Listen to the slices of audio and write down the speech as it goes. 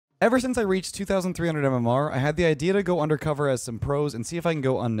Ever since I reached 2,300 MMR, I had the idea to go undercover as some pros and see if I can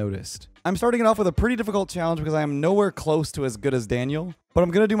go unnoticed. I'm starting it off with a pretty difficult challenge because I am nowhere close to as good as Daniel, but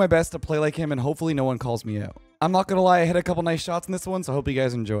I'm going to do my best to play like him and hopefully no one calls me out. I'm not going to lie, I hit a couple nice shots in this one, so I hope you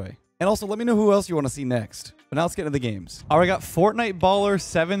guys enjoy. And also, let me know who else you want to see next. But now let's get into the games. All right, we got Fortnite Baller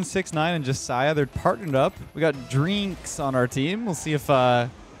 769 and Josiah. They're partnered up. We got Drinks on our team. We'll see if how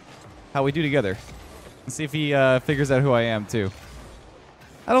we do together. And see if he figures out who I am, too.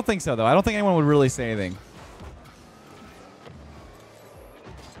 I don't think so, though. I don't think anyone would really say anything.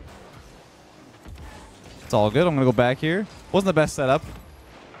 It's all good. I'm going to go back here. Wasn't the best setup.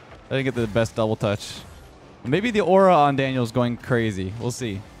 I didn't get the best double touch. Maybe the aura on Daniel's going crazy. We'll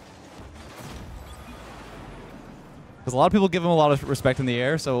see. Because a lot of people give him a lot of respect in the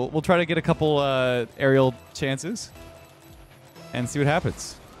air, so we'll try to get a couple aerial chances and see what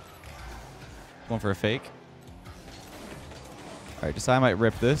happens. Going for a fake. All right, Josiah might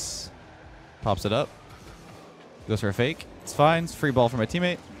rip this. Pops it up. Goes for a fake. It's fine. It's free ball for my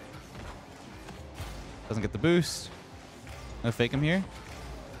teammate. Doesn't get the boost. I'm going to fake him here.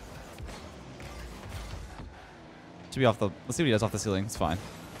 Should be off the... Let's see what he does off the ceiling. It's fine.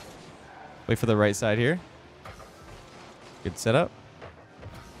 Wait for the right side here. Good setup.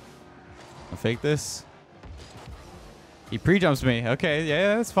 I'll fake this. He pre-jumps me. Okay,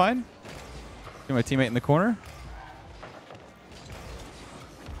 yeah, that's fine. Get my teammate in the corner.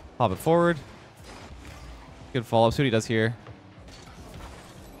 Pop it forward. Good follow-up. See what he does here.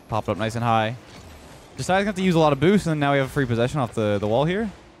 Pop it up nice and high. Josiah's going to have to use a lot of boost, and then now we have a free possession off the wall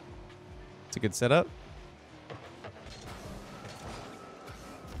here. It's a good setup.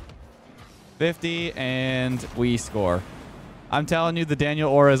 50, and we score. I'm telling you, the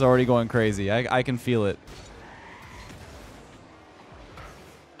Daniel aura is already going crazy. I can feel it.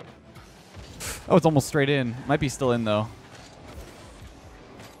 Oh, it's almost straight in. Might be still in, though.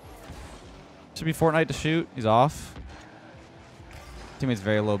 Should be Fortnite to shoot. He's off. Teammate's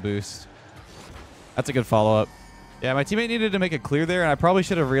very low boost. That's a good follow-up. Yeah, my teammate needed to make a clear there, and I probably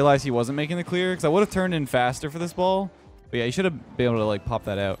should have realized he wasn't making the clear, because I would have turned in faster for this ball. But yeah, he should have been able to, like, pop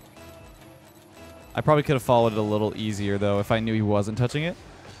that out. I probably could have followed it a little easier, though, if I knew he wasn't touching it.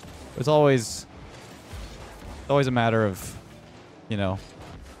 It's always a matter of, you know,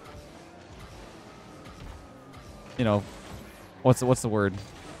 what's the word?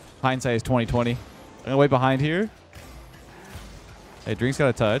 Hindsight is 20/20. I'm gonna wait behind here. Hey, Drink's got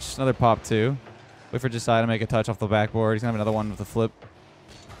a touch. Another pop too. Wait for Josiah to make a touch off the backboard. He's gonna have another one with a flip.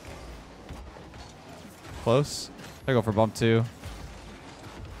 Close. I go for bump two.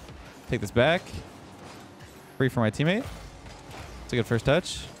 Take this back. Free for my teammate. It's a good first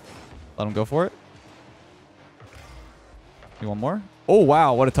touch. Let him go for it. Need one more. Oh,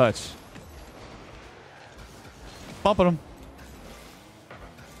 wow. What a touch. Bumping him.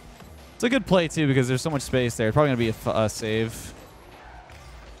 It's a good play, too, because there's so much space there. It's probably going to be a save.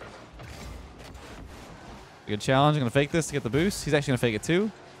 Good challenge. I'm going to fake this to get the boost. He's actually going to fake it,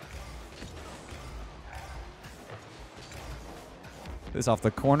 too. This off the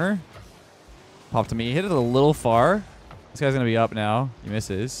corner. Pop to me. He hit it a little far. This guy's going to be up now. He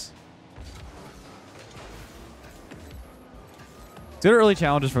misses. Good early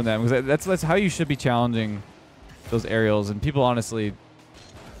challenges from them, because that's how you should be challenging those aerials. And people honestly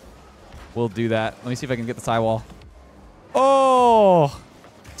will do that. Let me see if I can get the sidewall. Oh!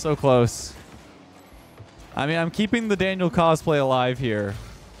 So close. I mean, I'm keeping the Daniel cosplay alive here.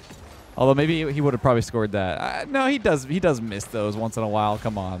 Although maybe he would have probably scored that. No, he does miss those once in a while.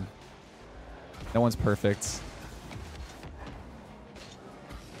 Come on. No one's perfect.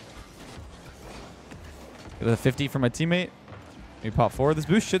 Get a 50 for my teammate. Maybe pop forward. This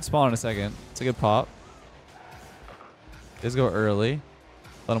boost should spawn in a second. It's a good pop. Does go early.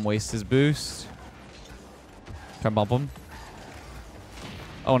 Let him waste his boost. Try and bump him.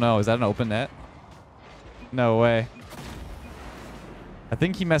 Oh no, is that an open net? No way. I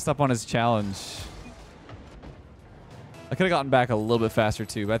think he messed up on his challenge. I could have gotten back a little bit faster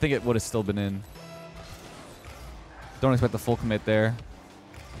too, but I think it would have still been in. Don't expect the full commit there.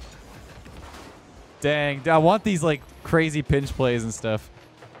 Dang, I want these like crazy pinch plays and stuff.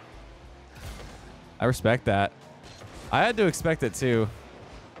 I respect that. I had to expect it too.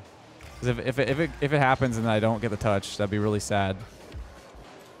 Because if it happens and I don't get the touch, that'd be really sad.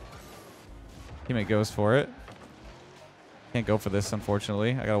 Teammate goes for it. Can't go for this,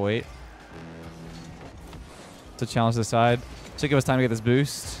 unfortunately. I gotta wait. To challenge this side. Should give us time to get this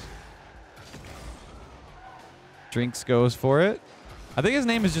boost. Drinks goes for it. I think his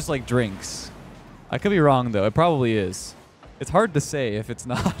name is just like Drinks. I could be wrong though. It probably is. It's hard to say if it's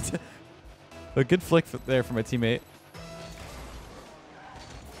not. But good flick there for my teammate.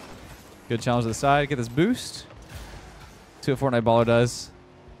 Good challenge to the side. Get this boost. See what Fortnite Baller does.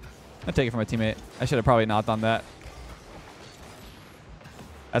 I'll take it from my teammate. I should have probably knocked on that.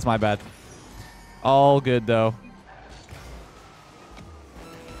 That's my bad. All good, though.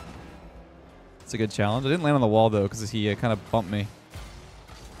 It's a good challenge. I didn't land on the wall, though, because he kind of bumped me.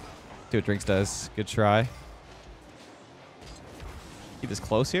 See what Drinks does. Good try. Keep this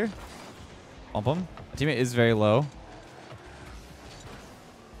close here. Bump him. My teammate is very low.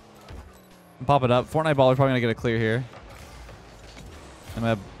 Pop it up. Fortnite Baller's probably going to get a clear here.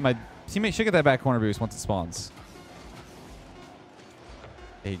 And my teammate should get that back corner boost once it spawns.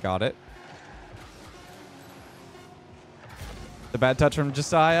 He got it. The bad touch from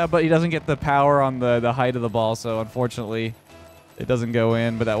Josiah, but he doesn't get the power on the height of the ball, so unfortunately it doesn't go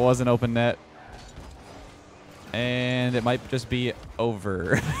in, but that was an open net. And it might just be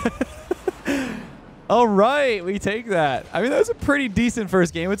over. All right, we take that. I mean, that was a pretty decent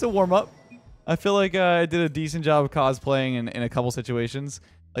first game. It's a warm-up. I feel like I did a decent job of cosplaying in a couple situations.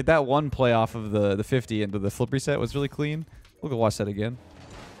 Like that one play off of the 50 into the flip reset was really clean. We'll go watch that again.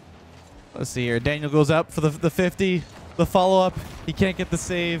 Let's see here. Daniel goes up for the 50. The follow-up. He can't get the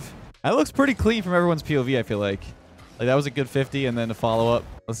save. That looks pretty clean from everyone's POV, I feel like. Like that was a good 50 and then the follow-up.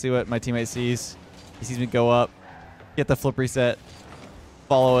 Let's see what my teammate sees. He sees me go up. Get the flip reset.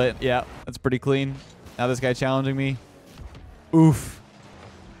 Follow it. Yeah, that's pretty clean. Now this guy challenging me. Oof.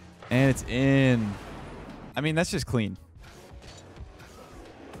 And it's in. I mean, that's just clean.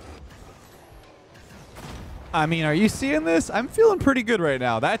 I mean, are you seeing this? I'm feeling pretty good right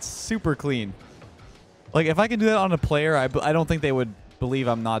now. That's super clean. Like, if I can do that on a player, I don't think they would believe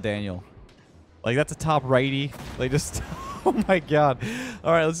I'm not Daniel. Like, that's a top righty. Like, just... Oh, my God.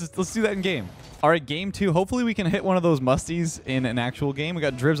 All right, let's do that in game. All right, game 2. Hopefully, we can hit one of those musties in an actual game. We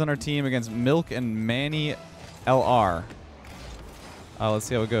got Dribs on our team against Milk and Manny LR. Let's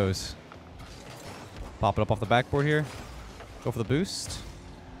see how it goes. Pop it up off the backboard here. Go for the boost.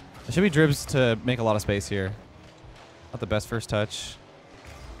 It should be Dribs to make a lot of space here. Not the best first touch.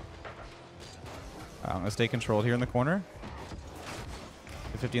 I'm going to stay controlled here in the corner.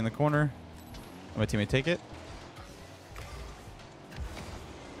 50 in the corner. Let my teammate take it.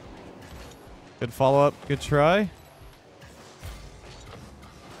 Good follow-up. Good try.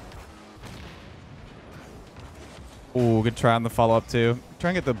 Ooh, good try on the follow-up, too.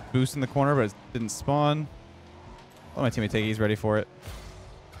 Try and get the boost in the corner, but it didn't spawn. Let my teammate take it. He's ready for it.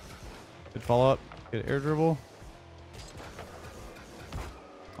 Good follow-up. Good air dribble.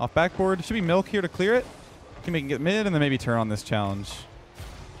 Off backboard. Should be Milk here to clear it. Can make it get mid and then maybe turn on this challenge.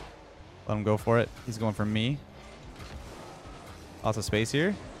 Let him go for it. He's going for me. Lots of space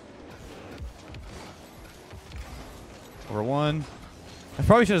here. Over one. I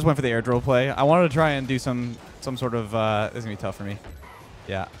probably should have just went for the air dribble play. I wanted to try and do some sort of... this is going to be tough for me.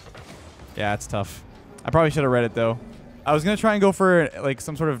 Yeah. Yeah, it's tough. I probably should have read it, though. I was going to try and go for like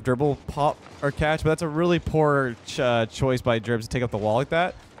some sort of dribble pop or catch, but that's a really poor choice by Dribs to take up the wall like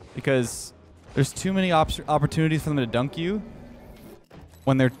that because there's too many opportunities for them to dunk you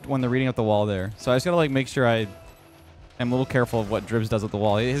when they're reading up the wall there. So I just got to like make sure I'm a little careful of what Dribs does with the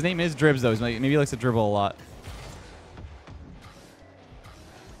wall. His name is Dribs, though. Maybe he likes to dribble a lot.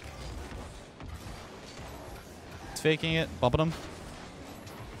 He's faking it, bumping him.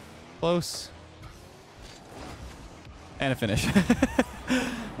 Close. And a finish.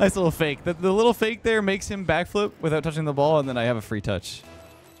 Nice little fake. The little fake there makes him backflip without touching the ball, and then I have a free touch.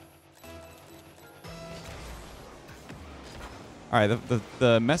 All right,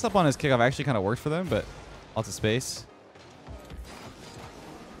 the mess up on his kickoff actually kind of worked for them, but lots of space.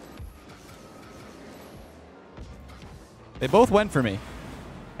 They both went for me.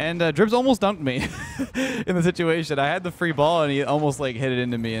 And Dribs almost dunked me in the situation. I had the free ball, and he almost like hit it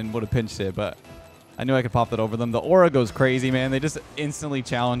into me and would have pinched it, but I knew I could pop that over them. The aura goes crazy, man. They just instantly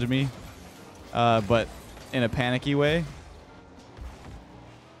challenge me, but in a panicky way.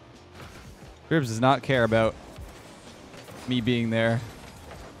 Dribs does not care about me being there.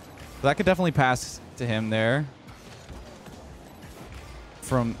 So that could definitely pass to him there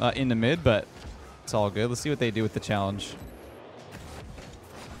from in the mid, but it's all good. Let's see what they do with the challenge.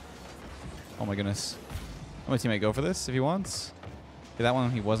 Oh my goodness. Let my teammate go for this if he wants. Okay, that one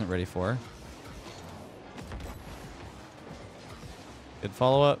he wasn't ready for. Good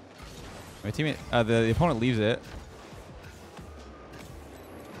follow-up. My teammate, the opponent leaves it.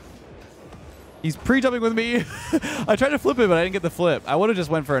 He's pre-jumping with me. I tried to flip it, but I didn't get the flip. I would have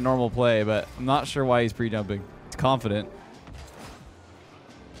just went for a normal play, but I'm not sure why he's pre-jumping. He's confident.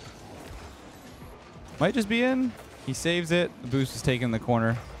 Might just be in. He saves it. The boost is taken in the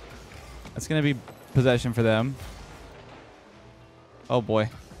corner. That's going to be possession for them. Oh, boy.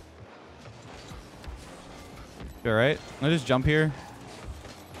 All right. Let me just jump here.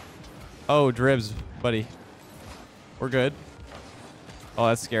 Oh, dribs, buddy. We're good. Oh,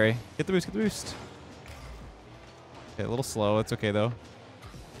 that's scary. Get the boost, get the boost. Okay, a little slow. It's okay, though.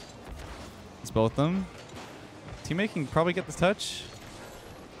 It's both of them. Teammate can probably get this touch.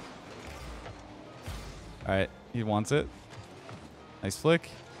 All right, he wants it. Nice flick.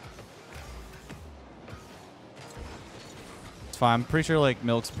 It's fine. I'm pretty sure, like,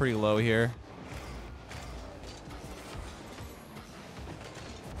 Milk's pretty low here.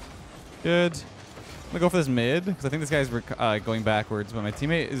 Good. I'm gonna go for this mid because I think this guy's going backwards, but my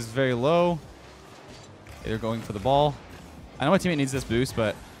teammate is very low. They're going for the ball. I know my teammate needs this boost,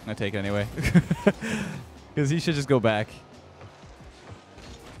 but I'm gonna take it anyway because he should just go back.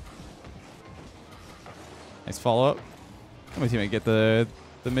 Nice follow up. My teammate get the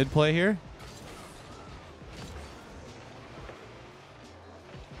mid play here.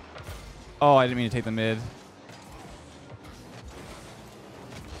 Oh, I didn't mean to take the mid.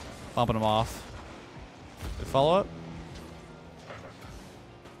 Bumping him off. Good follow up.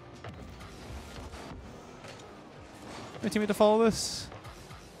 My teammate to follow this.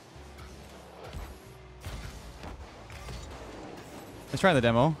 Let's try the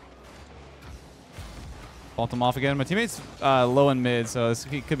demo. Bumped him off again. My teammate's low and mid, so this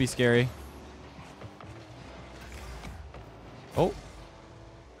could be scary. Oh.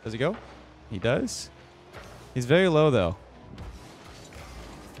 Does he go? He does. He's very low, though.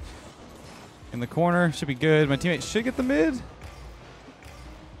 In the corner. Should be good. My teammate should get the mid.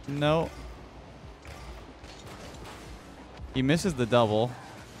 No. He misses the double.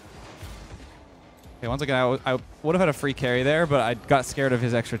 Okay, once again, I would have had a free carry there, but I got scared of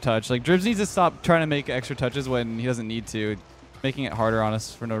his extra touch. Like, Dribs needs to stop trying to make extra touches when he doesn't need to. Making it harder on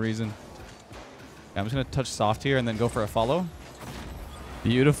us for no reason. Okay, I'm just going to touch soft here and then go for a follow.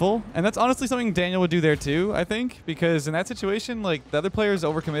 Beautiful. And that's honestly something Daniel would do there too, I think, because in that situation, like, the other player is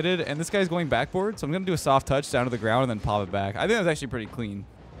overcommitted and this guy's going backboard, so I'm going to do a soft touch down to the ground and then pop it back. I think that was actually pretty clean.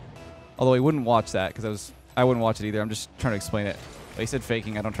 Although he wouldn't watch that because I wouldn't watch it either. I'm just trying to explain it. But he said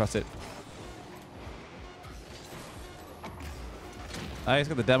faking. I don't trust it. Nice.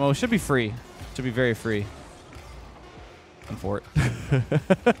 Got the demo. Should be free. Should be very free. And for it.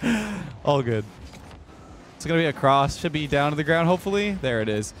 All good. It's going to be a cross. Should be down to the ground, hopefully. There it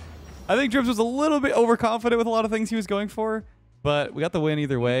is. I think Dribs was a little bit overconfident with a lot of things he was going for, but we got the win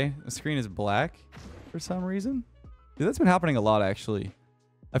either way. The screen is black for some reason. Dude, that's been happening a lot, actually.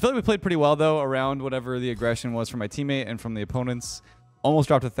 I feel like we played pretty well, though, around whatever the aggression was from my teammate and from the opponents. Almost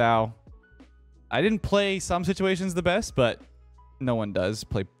dropped a thou. I didn't play some situations the best, but no one does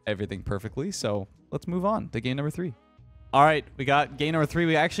play everything perfectly, so let's move on to game number 3. All right, we got game number 3.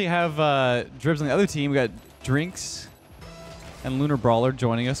 We actually have Dribs on the other team. We got Drinks and Lunar Brawler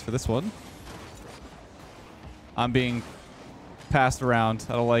joining us for this one. I'm being passed around.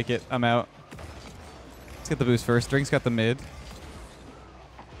 I don't like it. I'm out. Let's get the boost first. Drinks got the mid.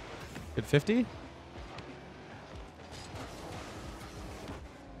 Good 50.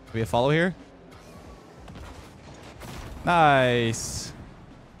 We a follow here? Nice.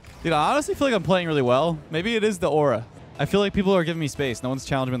 Dude, I honestly feel like I'm playing really well. Maybe it is the aura. I feel like people are giving me space. No one's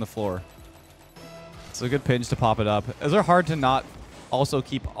challenging me on the floor. It's a good pinch to pop it up. Those are hard to not also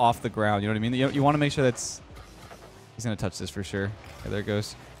keep off the ground. You know what I mean? You want to make sure that's... He's going to touch this for sure. Okay, there it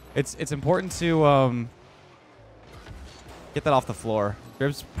goes. It's important to get that off the floor.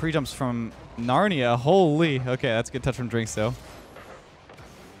 Dribs pre-jumps from Narnia. Holy. Okay, that's a good touch from Drinks, though.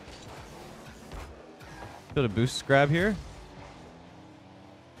 Bit of boost grab here.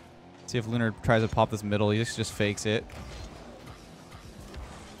 See if Lunar tries to pop this middle. He just fakes it.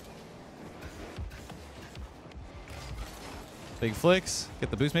 Big flicks. Get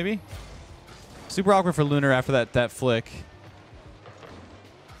the boost maybe. Super awkward for Lunar after that flick.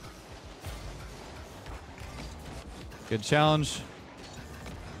 Good challenge.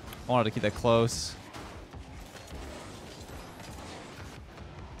 Wanted to keep that close.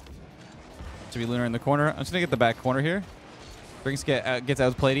 Should be Lunar in the corner. I'm just going to get the back corner here. Drinks gets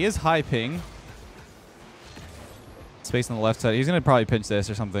outplayed. He is high ping. Space on the left side. He's going to probably pinch this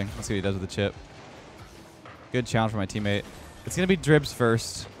or something. Let's see what he does with the chip. Good challenge for my teammate. It's going to be Dribs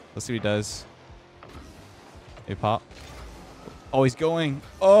first. Let's see what he does. Hey, pop. Oh, he's going.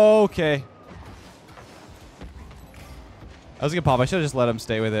 Oh, okay. That was a good pop. I should have just let him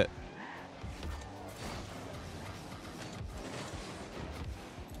stay with it.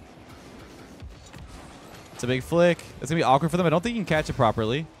 It's a big flick. It's going to be awkward for them. I don't think you can catch it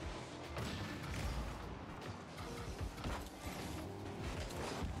properly.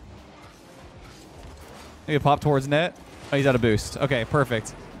 Maybe a pop towards net. Oh, he's out of boost. Okay,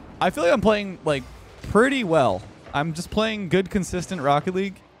 perfect. I feel like I'm playing, like, pretty well I'm just playing good, consistent Rocket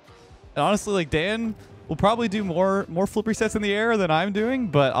League. And honestly, like, Dan will probably do more flip resets in the air than I'm doing,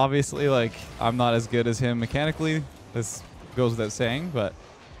 but obviously, like, I'm not as good as him mechanically. This goes without saying, but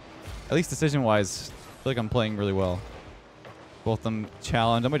at least decision-wise, I feel like I'm playing really well. Both of them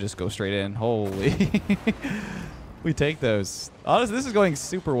challenge. I'm going to just go straight in. Holy. We take those. Honestly, this is going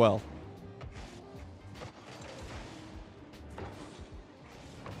super well.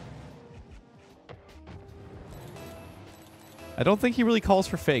 I don't think he really calls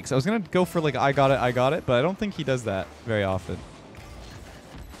for fakes. I was going to go for like, I got it, but I don't think he does that very often.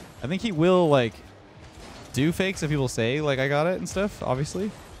 I think he will like do fakes if people say like, I got it and stuff, obviously.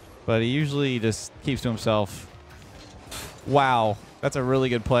 But he usually just keeps to himself. Wow. That's a really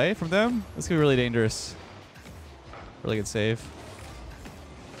good play from them. This could be really dangerous. Really good save.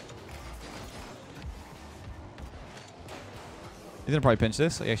 He's going to probably pinch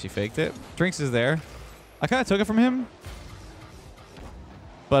this. He actually faked it. Drinks is there. I kind of took it from him.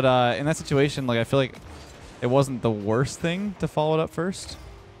 But in that situation, like I feel like it wasn't the worst thing to follow it up first.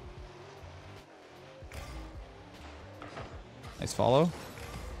 Nice follow.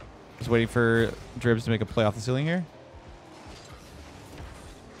 Just waiting for Dribs to make a play off the ceiling here.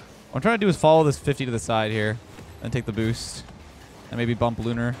 What I'm trying to do is follow this 50 to the side here and take the boost and maybe bump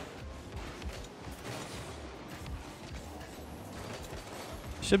Lunar.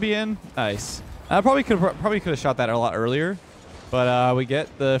 Should be in. Nice. I probably could have shot that a lot earlier. But we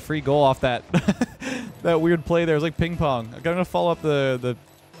get the free goal off that that weird play there. It was like ping pong. I'm going to follow up the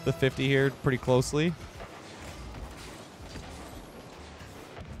 50 here pretty closely.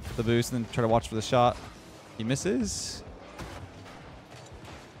 The boost and then try to watch for the shot. He misses.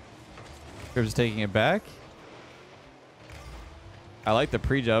 Gribbs is taking it back. I like the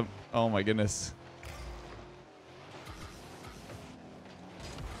pre-jump. Oh my goodness.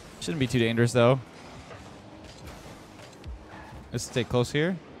 Shouldn't be too dangerous though. Let's stay close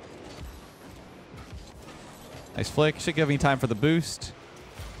here. Nice flick. Should give me time for the boost.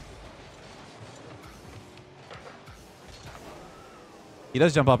 He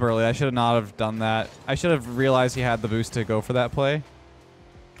does jump up early. I should not have done that. I should have realized he had the boost to go for that play.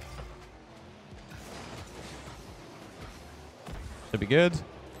 Should be good.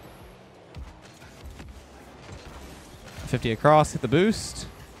 50 across. Hit the boost.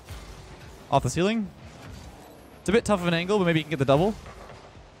 Off the ceiling. It's a bit tough of an angle, but maybe you can get the double.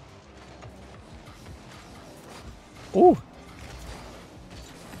 Ooh.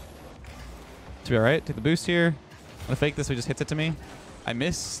 To be alright. Take the boost here. I'm gonna fake this so he just hits it to me. I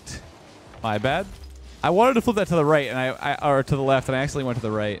missed. My bad. I wanted to flip that to the right and or to the left, and I actually went to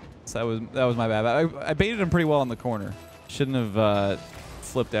the right. So that was my bad. I baited him pretty well in the corner. Shouldn't have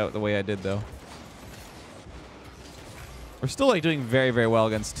flipped out the way I did though. We're still like doing very, very well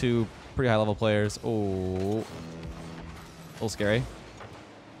against two pretty high level players. Oh, a little scary.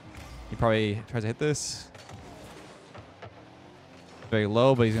 He probably tries to hit this. Very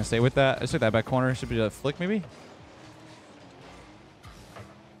low, but he's gonna stay with that. I just took that back corner. Should be a flick maybe.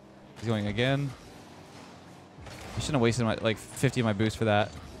 He's going again. I shouldn't have wasted my like 50 of my boost for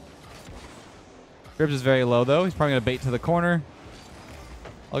that. Gribbs is very low though. He's probably gonna bait to the corner.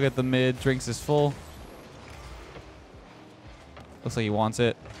 I'll get the mid. Drinks is full. Looks like he wants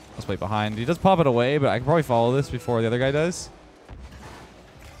it. Let's wait behind. He does pop it away, but I can probably follow this before the other guy does.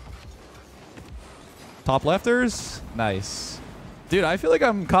 Top lefters. Nice. Dude, I feel like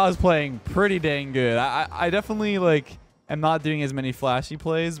I'm cosplaying pretty dang good. I definitely like am not doing as many flashy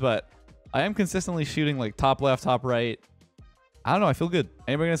plays, but I am consistently shooting like top left, top right. I don't know. I feel good.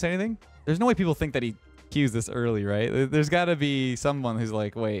 Anybody gonna say anything? There's no way people think that he cues this early, right? There's got to be someone who's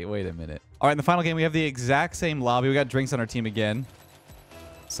like, wait a minute. All right, in the final game, we have the exact same lobby. We got Drinks on our team again.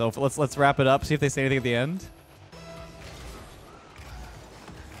 So let's wrap it up. See if they say anything at the end.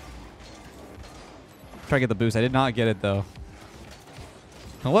 Try to get the boost. I did not get it though.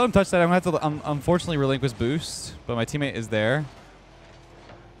 I'll let him touch that. I'm gonna have to unfortunately relinquish boost, but my teammate is there.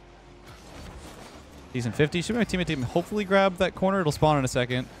 Decent 50. Should my teammate hopefully grab that corner? It'll spawn in a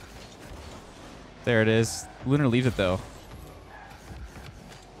second. There it is. Lunar leaves it though.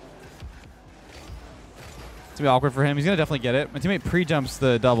 It's gonna be awkward for him. He's gonna definitely get it. My teammate pre-jumps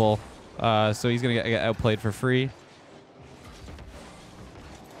the double, so he's gonna get outplayed for free.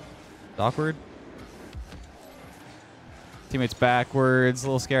 It's awkward. Teammate's backwards. A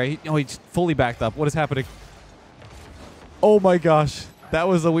little scary. He's fully backed up. What is happening? Oh my gosh. That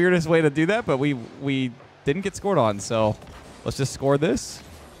was the weirdest way to do that, but we didn't get scored on, so let's just score this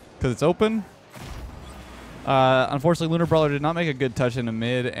because it's open. Unfortunately, Lunar Brawler did not make a good touch in the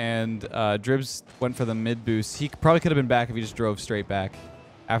mid, and Dribs went for the mid boost. He probably could have been back if he just drove straight back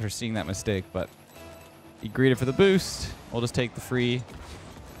after seeing that mistake, but He greeted for the boost. We'll just take the free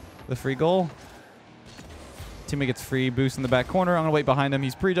goal. Teammate gets free boost in the back corner. I'm going to wait behind him.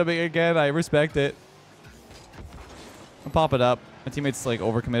 He's pre-jumping again. I respect it. I'll pop it up. My teammate's like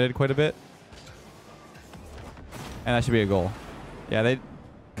overcommitted quite a bit. And that should be a goal. Yeah, they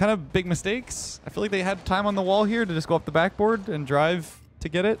kind of big mistakes. I feel like they had time on the wall here to just go up the backboard and drive to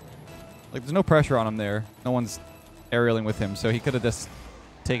get it. Like, there's no pressure on him there. No one's aerialing with him, so he could have just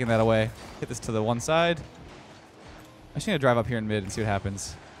taken that away. Hit this to the one side. I'm just going to drive up here in mid and see what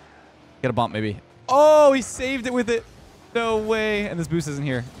happens. Get a bump, maybe. Oh, he saved it with it. No way. And this boost isn't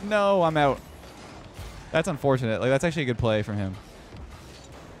here. No, I'm out. That's unfortunate. Like, that's actually a good play from him.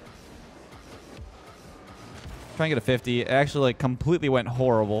 Trying to get a 50. It actually, like, completely went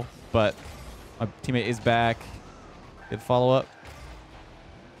horrible, but my teammate is back. Good follow-up.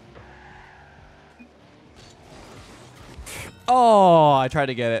 Oh, I tried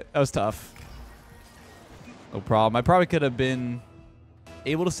to get it. That was tough. No problem. I probably could have been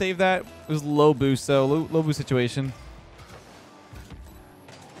able to save that. It was low boost, though. Low boost situation.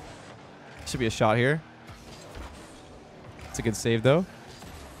 Should be a shot here. It's a good save, though.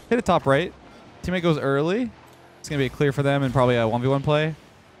 Hit it top right. Teammate goes early. It's going to be a clear for them and probably a 1v1 play.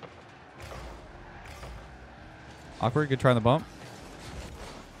 Awkward. Good try on the bump.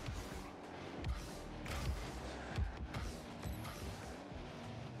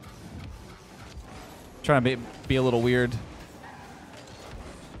 Trying to be a little weird.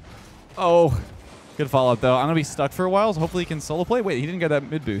 Oh, good follow-up, though. I'm going to be stuck for a while, so hopefully he can solo play. Wait, he didn't get that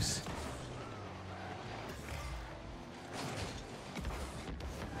mid boost.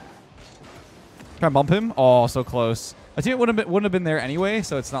 Try and bump him. Oh, so close. I think it wouldn't have been there anyway,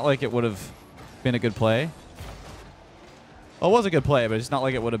 so it's not like it would have been a good play. Well, it was a good play, but it's not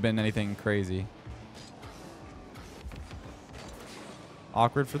like it would have been anything crazy.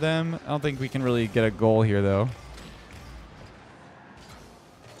 Awkward for them. I don't think we can really get a goal here, though.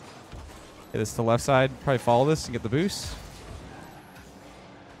 Hit this to the left side. Probably follow this and get the boost.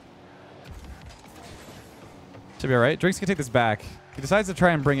 Should be all right. Drinks can take this back. He decides to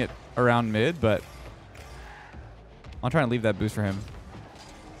try and bring it around mid, but I'll try and leave that boost for him.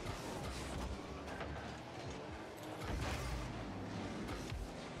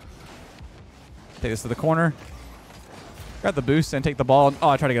 Take this to the corner. Got the boost and take the ball. Oh,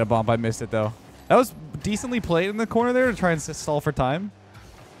 I tried to get a bump. I missed it, though. That was decently played in the corner there to try and stall for time.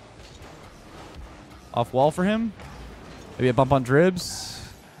 Off wall for him. Maybe a bump on dribs.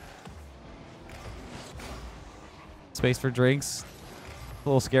 Space for drinks. A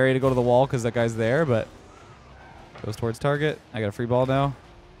little scary to go to the wall because that guy's there, but goes towards target. I got a free ball now.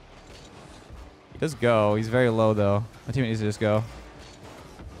 He does go. He's very low, though. My teammate needs to just go.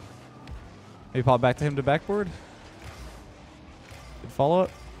 Maybe pop back to him to backboard. Good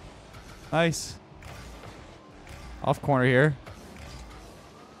follow-up. Nice. Off corner here.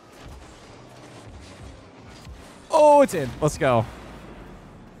 Oh, it's in. Let's go.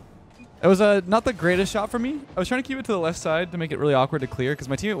 It was not the greatest shot for me. I was trying to keep it to the left side to make it really awkward to clear because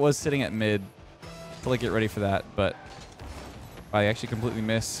my teammate was sitting at mid to like get ready for that, but I actually completely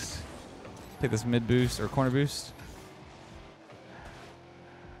missed. Take this mid boost or corner boost.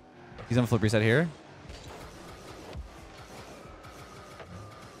 He's on flip reset here.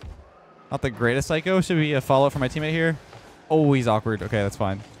 Not the greatest psycho. Should be a follow-up for my teammate here. Oh, he's awkward. Okay, that's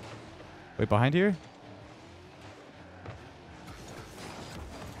fine. Wait, behind here.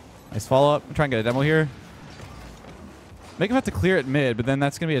 Nice follow-up. I'm trying to get a demo here. Make him have to clear it mid, but then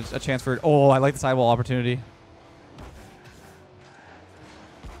that's going to be a chance for... Oh, I like the sidewall opportunity.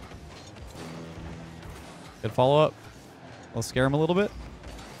 Good follow-up. I'll scare him a little bit.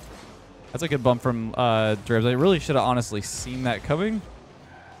 That's a good bump from Dribs. I really should have honestly seen that coming.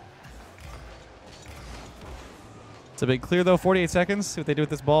 It's a big clear, though. 48 seconds. See what they do with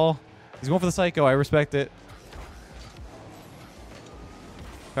this ball. He's going for the psycho. I respect it.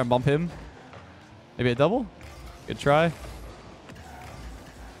 Try and bump him. Maybe a double. Good try.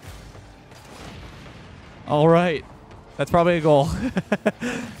 All right. That's probably a goal.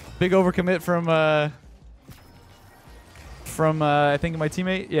 Big overcommit from I think my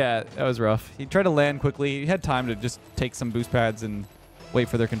teammate. Yeah, that was rough. He tried to land quickly. He had time to just take some boost pads and wait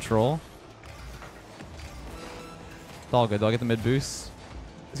for their control. It's all good. I'll get the mid boost.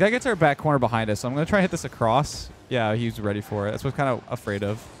 This guy gets our back corner behind us, so I'm going to try and hit this across. Yeah, he was ready for it. That's what I'm kind of afraid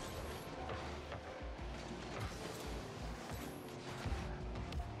of.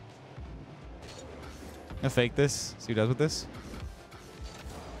 I'm going to fake this. See what he does with this.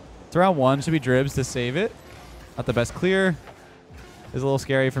 It's round one. Should be Dribs to save it. Not the best clear. Is a little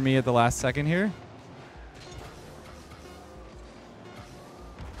scary for me at the last second here.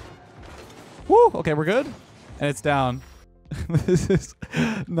 Woo! Okay, we're good. And it's down. This is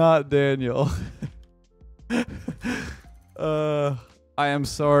not Daniel. I am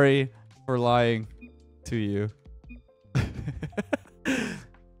sorry for lying to you.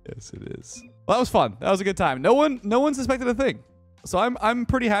 Yes, it is. Well, that was fun. That was a good time. No one suspected a thing. So I'm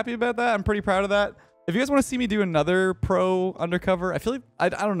pretty happy about that. I'm pretty proud of that. If you guys want to see me do another pro undercover, I feel like I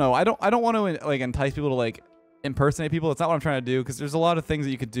don't know. I don't want to like entice people to like impersonate people. That's not what I'm trying to do, because there's a lot of things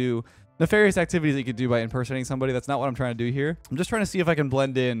that you could do, nefarious activities that you could do by impersonating somebody. That's not what I'm trying to do here. I'm just trying to see if I can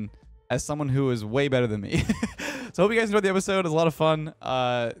blend in as someone who is way better than me. So I hope you guys enjoyed the episode. It was a lot of fun.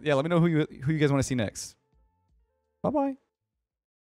 Yeah, let me know who you guys want to see next. Bye-bye.